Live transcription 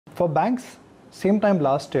For banks, same time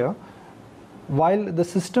last year, while the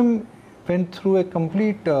system went through a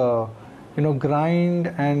complete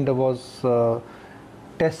grind and was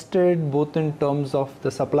tested both in terms of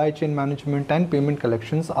the supply chain management and payment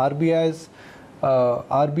collections, RBI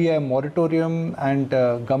moratorium and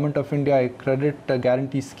Government of India credit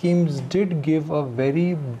guarantee schemes did give a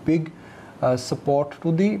very big support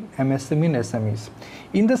to the MSME and SMEs.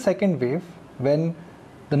 In the second wave, when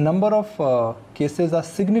the number of cases are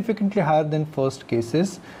significantly higher than first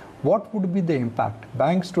cases, what would be the impact?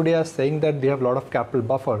 Banks today are saying that they have a lot of capital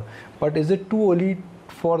buffer, but is it too early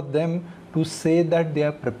for them to say that they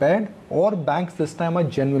are prepared, or banks this time are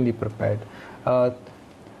genuinely prepared?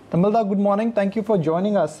 Tamalda, good morning. Thank you for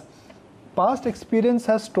joining us. Past experience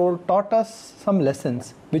has taught us some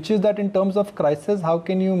lessons, which is that in terms of crisis, how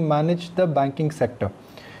can you manage the banking sector?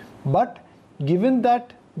 But given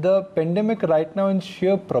that the pandemic right now in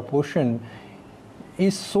sheer proportion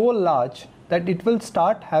is so large that it will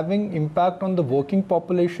start having impact on the working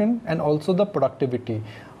population and also the productivity,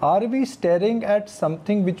 are we staring at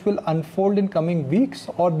something which will unfold in coming weeks,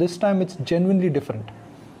 or this time it's genuinely different?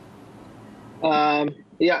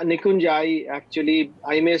 Yeah, Nikunj,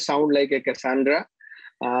 I may sound like a Cassandra,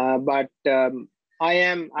 but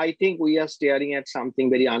I think we are staring at something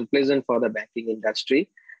very unpleasant for the banking industry.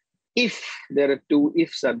 If there are two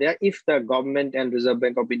ifs are there, if the government and Reserve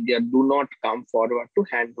Bank of India do not come forward to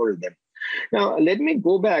handhold them. Now, let me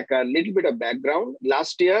go back a little bit of background.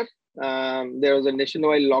 Last year, there was a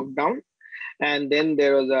nationwide lockdown, and then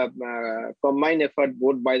there was a combined effort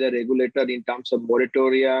both by the regulator in terms of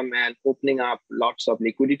moratorium and opening up lots of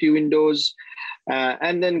liquidity windows.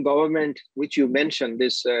 And then government, which you mentioned,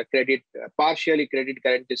 this partially credit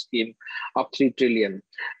guarantee scheme of 3 trillion.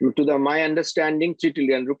 To my understanding, 3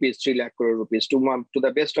 trillion rupees, 3 lakh crore rupees. To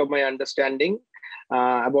the best of my understanding,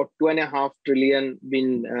 about 2.5 trillion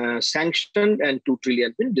been sanctioned and 2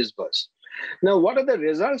 trillion been disbursed. Now, what are the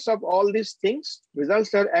results of all these things?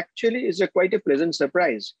 Results are actually quite a pleasant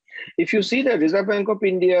surprise. If you see the Reserve Bank of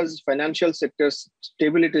India's financial sector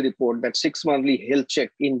stability report, that 6-monthly health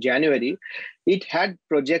check in January, it had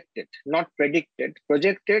projected, not predicted,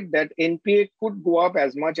 projected that NPA could go up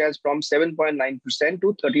as much as from 7.9%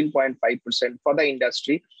 to 13.5% for the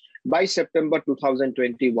industry by September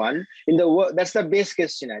 2021. That's the base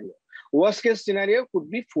case scenario. Worst case scenario could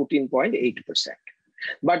be 14.8%.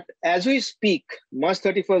 But as we speak, March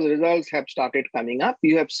 31st results have started coming up.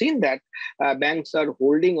 You have seen that banks are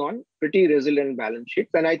holding on pretty resilient balance sheets,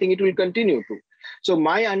 and I think it will continue to. So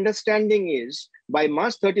my understanding is by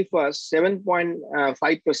March 31st,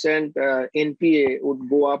 7.5% NPA would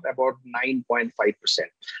go up about 9.5%.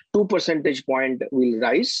 2 percentage point will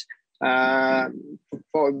rise.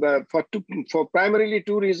 For primarily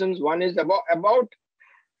two reasons. One is about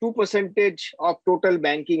 2% of total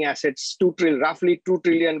banking assets, roughly 2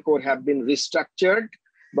 trillion crore have been restructured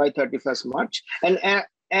by 31st March. And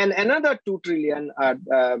another 2 trillion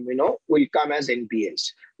will come as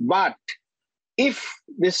NPAs. But if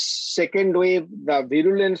this second wave, the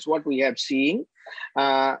virulence, what we have seen,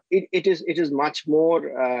 it is much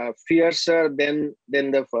more fiercer than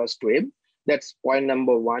the first wave. That's point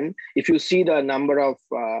number one. If you see the number of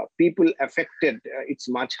people affected, it's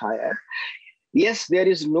much higher. Yes, there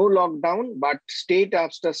is no lockdown, but state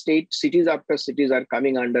after state, cities after cities are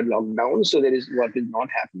coming under lockdown. So there is what is not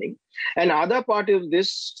happening. And other part of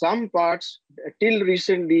this, some parts till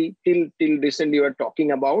recently we're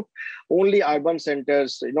talking about only urban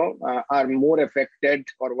centers, are more affected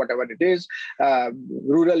or whatever it is.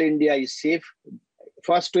 Rural India is safe.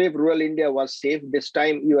 First wave, rural India was safe. This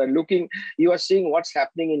time you are seeing what's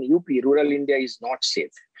happening in UP. Rural India is not safe.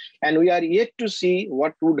 And we are yet to see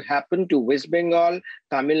what would happen to West Bengal,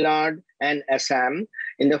 Tamil Nadu, and Assam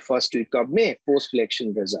in the first week of May,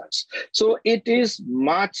 post-election results. So it is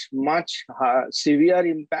much severe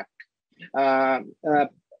impact.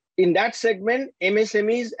 In that segment,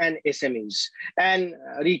 MSMEs and SMEs and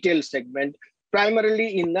retail segment,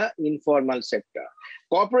 primarily in the informal sector.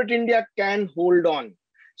 Corporate India can hold on.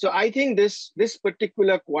 So I think this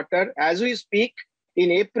particular quarter, as we speak, in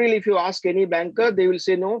April, if you ask any banker, they will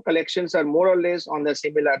say, no, collections are more or less on the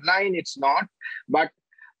similar line. It's not. But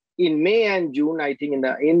in May and June, I think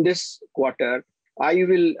in this quarter,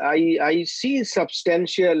 I see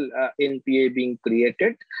substantial NPA being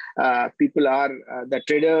created. People are the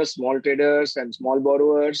traders, small traders and small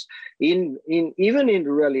borrowers even in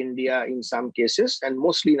rural India in some cases, and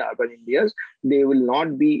mostly in urban India, they will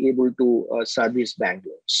not be able to service bank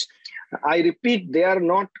loans. I repeat, they are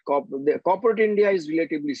not corporate India is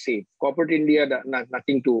relatively safe. Corporate India,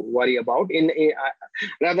 nothing to worry about.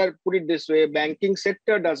 Rather, put it this way, banking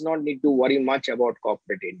sector does not need to worry much about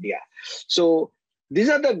corporate India. So these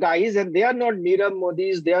are the guys, and they are not Nirav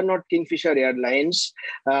Modis, they are not Kingfisher Airlines.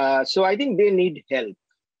 So I think they need help.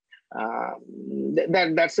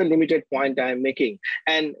 That's a limited point I am making.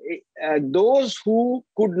 And those who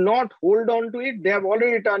could not hold on to it, they have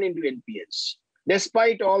already turned into NPAs.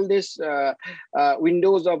 Despite all this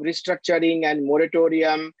windows of restructuring and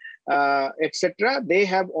moratorium, etc., they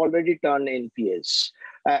have already turned NPAs.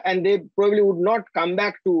 And they probably would not come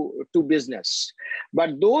back to business.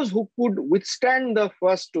 But those who could withstand the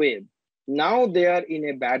first wave, now they are in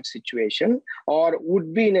a bad situation or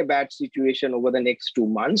would be in a bad situation over the next 2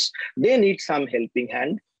 months. They need some helping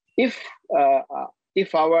hand. If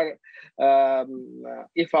our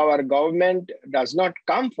government does not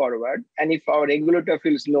come forward, and if our regulator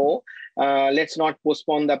feels no, let's not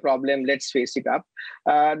postpone the problem, let's face it up,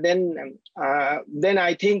 then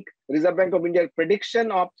I think Reserve Bank of India's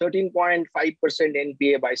prediction of 13.5%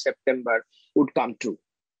 NPA by September would come true.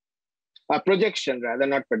 Projection rather,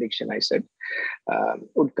 not prediction, I said,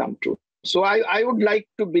 would come true. So I would like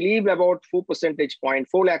to believe about 4 percentage point,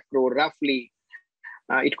 4 lakh crore roughly.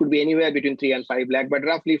 It could be anywhere between 3 and 5 lakh, but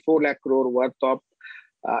roughly 4 lakh crore worth of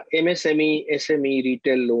MSME, SME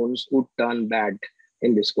retail loans would turn bad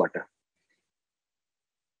in this quarter.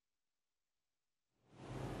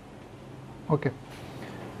 Okay.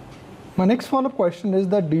 My next follow-up question is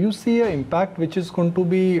that do you see an impact which is going to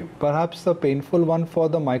be perhaps a painful one for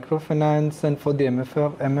the microfinance and for the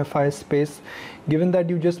MFI space, given that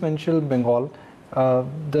you just mentioned Bengal,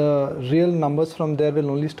 the real numbers from there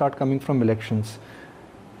will only start coming from elections.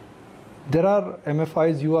 There are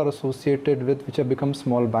MFIs you are associated with which have become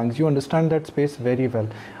small banks. You understand that space very well.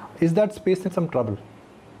 Is that space in some trouble?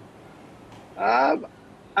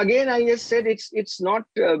 Again, I just said it's not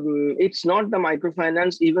the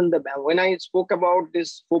microfinance. Even when I spoke about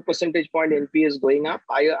this 4 percentage point NPS going up,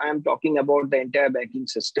 I am talking about the entire banking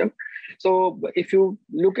system. So if you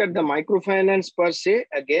look at the microfinance per se,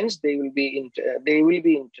 again they will be in.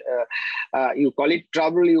 You call it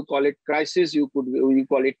trouble, you call it crisis, you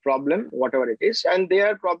call it problem, whatever it is, and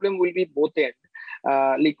their problem will be both ends.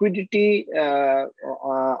 Liquidity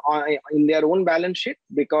in their own balance sheet,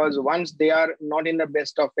 because once they are not in the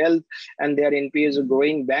best of health and their NPAs are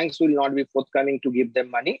growing, banks will not be forthcoming to give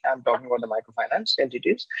them money. I'm talking about the microfinance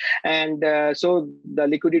entities. And so the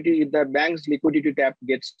bank's liquidity tap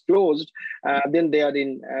gets closed, then they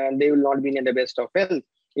will not be in the best of health.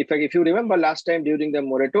 If you remember last time during the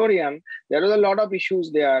moratorium, there was a lot of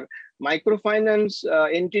issues there. Microfinance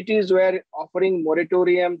entities were offering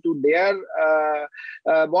moratorium to their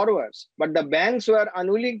borrowers, but the banks were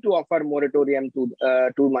unwilling to offer moratorium to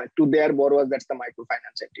their borrowers. That's the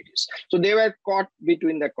microfinance entities. So they were caught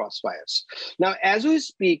between the crossfires. Now, as we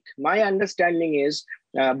speak, my understanding is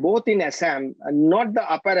both in Assam, not the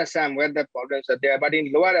upper Assam where the problems are there, but in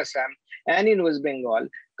lower Assam and in West Bengal,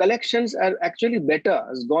 collections are actually better.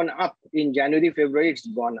 It's gone up in January, February. It's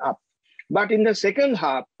gone up. But in the second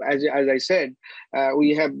half, as I said,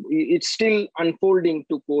 it's still unfolding.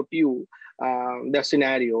 To quote you, the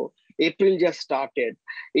scenario. April just started.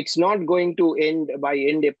 It's not going to end by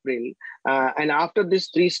end April. And after these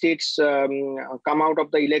 3 states come out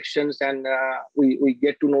of the elections and we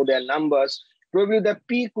get to know their numbers, probably the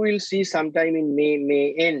peak we'll see sometime in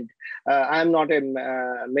May end. I'm not a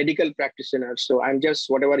medical practitioner, so I'm just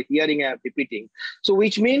whatever hearing I'm repeating. So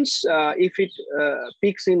which means if it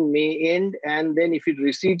peaks in May end and then if it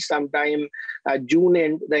recedes sometime June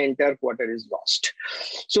end, the entire quarter is lost.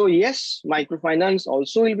 So yes, microfinance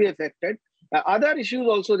also will be affected. Other issues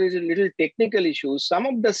also, there's a little technical issues. Some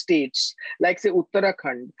of the states, like say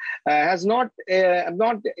Uttarakhand, has not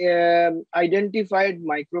identified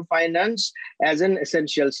microfinance as an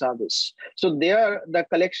essential service. So there, the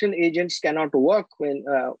collection agents cannot work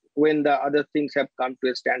when the other things have come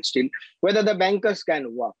to a standstill. Whether the bankers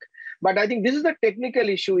can work. But I think this is the technical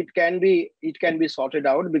issue. It can be sorted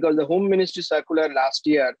out because the Home Ministry circular last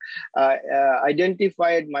year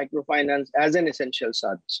identified microfinance as an essential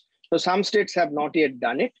service. So some states have not yet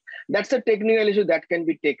done it. That's a technical issue that can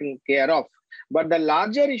be taken care of. But the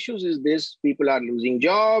larger issues is this: people are losing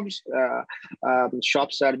jobs,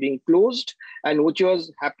 shops are being closed, and which was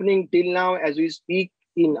happening till now as we speak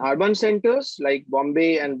in urban centers like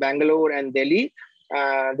Bombay and Bangalore and Delhi.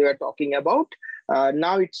 They were talking about.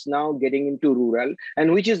 Now it's now getting into rural,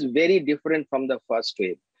 and which is very different from the first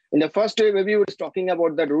wave. In the first wave, everyone was talking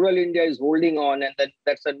about that rural India is holding on and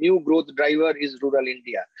that's a new growth driver is rural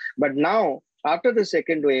India. But now After the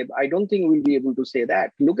second wave, I don't think we'll be able to say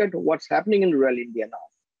that. Look at what's happening in rural India now.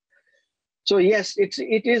 So yes, it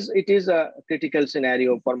is a critical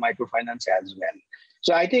scenario for microfinance as well.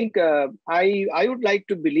 So I think I would like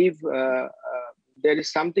to believe there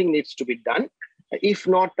is something needs to be done. If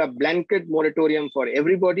not a blanket moratorium for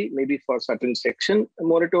everybody, maybe for certain section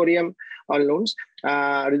moratorium on loans.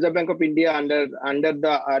 Reserve Bank of India under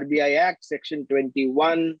the RBI Act, Section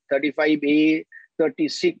 21, 35A,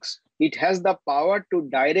 36, it has the power to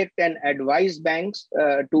direct and advise banks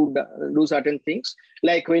to do certain things.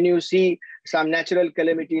 Like when you see some natural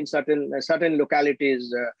calamity in certain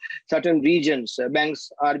localities, certain regions,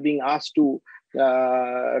 banks are being asked to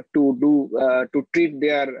treat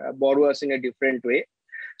their borrowers in a different way.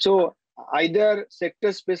 So either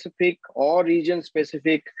sector specific or region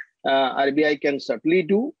specific, RBI can certainly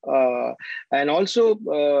do, and also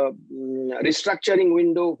restructuring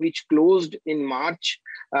window which closed in March,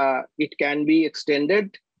 it can be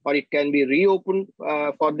extended or it can be reopened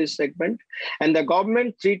for this segment. And the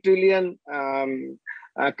government 3 trillion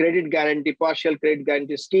credit guarantee, partial credit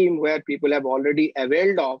guarantee scheme, where people have already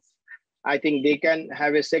availed of, I think they can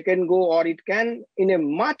have a second go, or it can, in a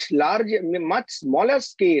much smaller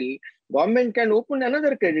scale, government can open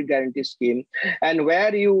another credit guarantee scheme, and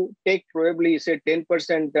where you take probably say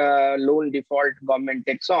 10% loan default government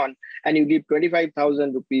takes on, and you give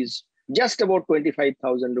 25,000 rupees, just about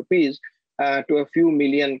 25,000 rupees to a few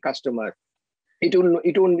million customers. It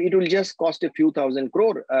will just cost a few thousand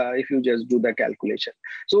crore if you just do the calculation.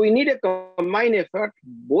 So we need a combined effort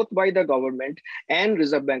both by the government and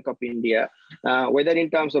Reserve Bank of India, whether in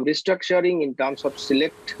terms of restructuring, in terms of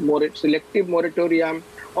selective moratorium,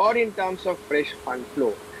 or in terms of fresh fund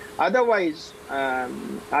flow. Otherwise, I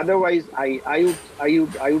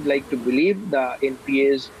would like to believe the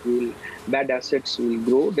NPAs bad assets will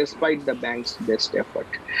grow despite the bank's best effort.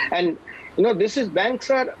 And this is banks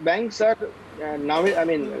are now, I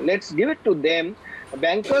mean, let's give it to them.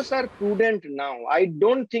 Bankers are prudent now. I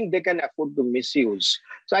don't think they can afford to misuse.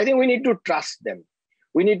 So I think we need to trust them.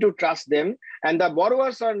 We need to trust them. And the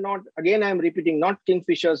borrowers are not, again, I'm repeating, not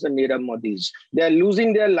Kingfishers and Nirav Modis. They are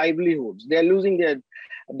losing their livelihoods. They are losing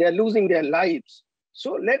their lives.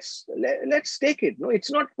 So let's take it. No,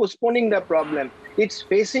 it's not postponing the problem. It's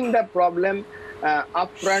facing the problem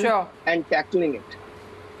upfront Sure. and tackling it.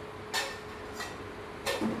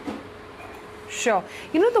 Sure.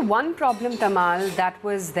 The one problem, Tamal, that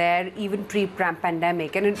was there even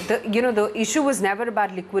pre-pandemic, and the issue was never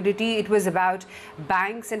about liquidity. It was about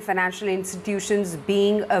banks and financial institutions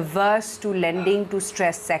being averse to lending to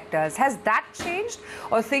stressed sectors. Has that changed,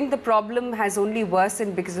 or think the problem has only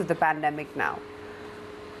worsened because of the pandemic now?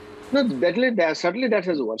 No, certainly that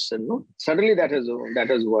has worsened. No, certainly that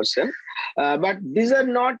has worsened. But these are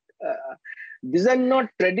not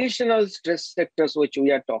traditional stress sectors which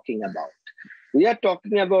we are talking about. We are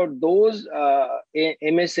talking about those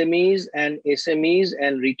MSMEs and SMEs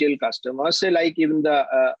and retail customers, say like even the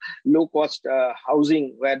low-cost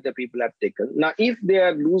housing where the people have taken. Now, if they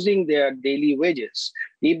are losing their daily wages,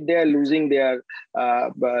 if they are losing their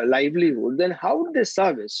livelihood, then how would they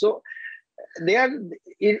service? So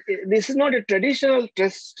this is not a traditional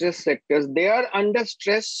stress sectors. They are under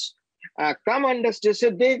stress, come under stress.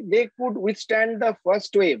 So they could withstand the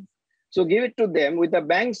first wave. So give it to them with the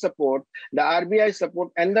bank support, the RBI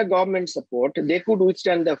support, and the government support. They could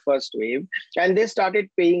withstand the first wave, and they started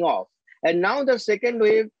paying off. And now the second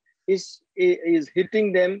wave is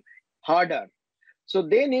hitting them harder. So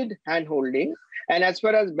they need hand-holding. And as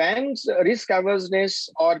far as banks' risk averseness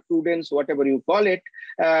or prudence, whatever you call it,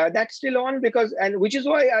 that's still on, which is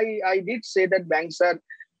why I did say that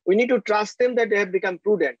we need to trust them that they have become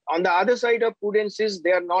prudent. On the other side of prudence is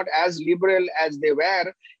they are not as liberal as they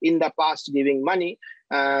were in the past giving money,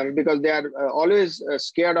 because they are always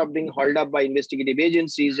scared of being hauled up by investigative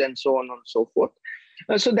agencies and so on and so forth.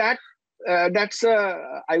 So that's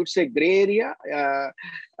I would say gray area.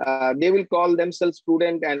 They will call themselves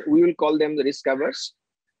prudent and we will call them the risk averse.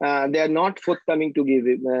 They are not forthcoming to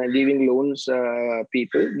giving loans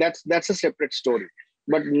people. That's a separate story.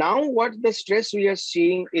 But now what the stress we are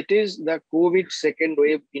seeing, it is the COVID second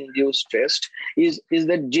wave induced stress, is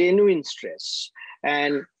the genuine stress.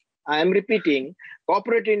 And I am repeating,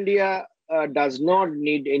 corporate India does not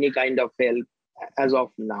need any kind of help as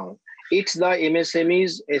of now. It's the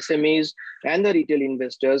MSMEs, SMEs, and the retail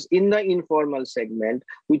investors in the informal segment,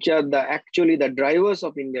 which are actually the drivers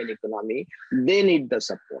of Indian economy. They need the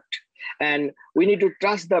support. And we need to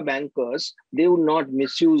trust the bankers. They will not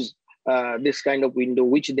misuse this kind of window,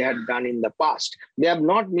 which they had done in the past. They have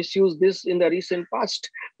not misused this in the recent past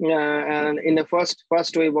and in the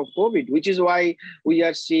first wave of COVID, which is why we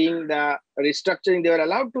are seeing the restructuring. They were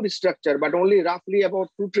allowed to restructure, but only roughly about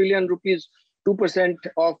 2 trillion rupees, 2%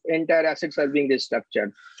 of entire assets are being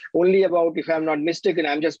restructured. Only about, if I'm not mistaken,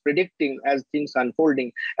 I'm just predicting as things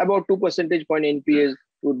unfolding, about 2 percentage point NPAs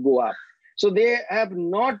would go up. So they have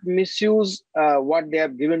not misused what they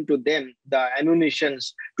have given to them, the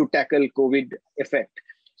ammunitions to tackle COVID effect.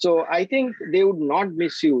 So I think they would not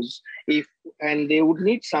misuse and they would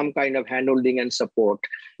need some kind of handholding and support,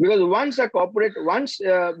 because once the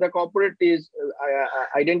corporate is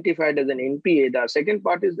identified as an NPA, the second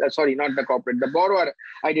part is not the corporate, the borrower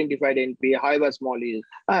identified NPA, however small it is,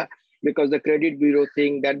 because the credit bureau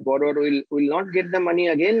think that borrower will not get the money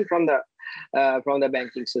again from the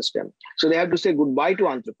banking system. So they have to say goodbye to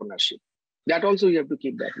entrepreneurship. That also you have to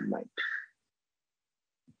keep that in mind.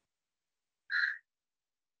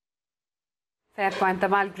 Fair point,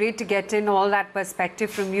 Tamal. Great to get in all that perspective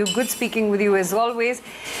from you. Good speaking with you as always.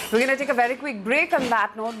 We're going to take a very quick break on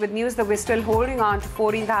that note with news that we're still holding on to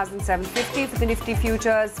 14,750 for the Nifty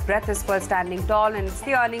futures. Breadth is still standing tall, and it's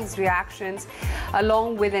the earnings reactions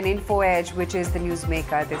along with an info edge, which is the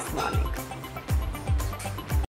newsmaker this morning.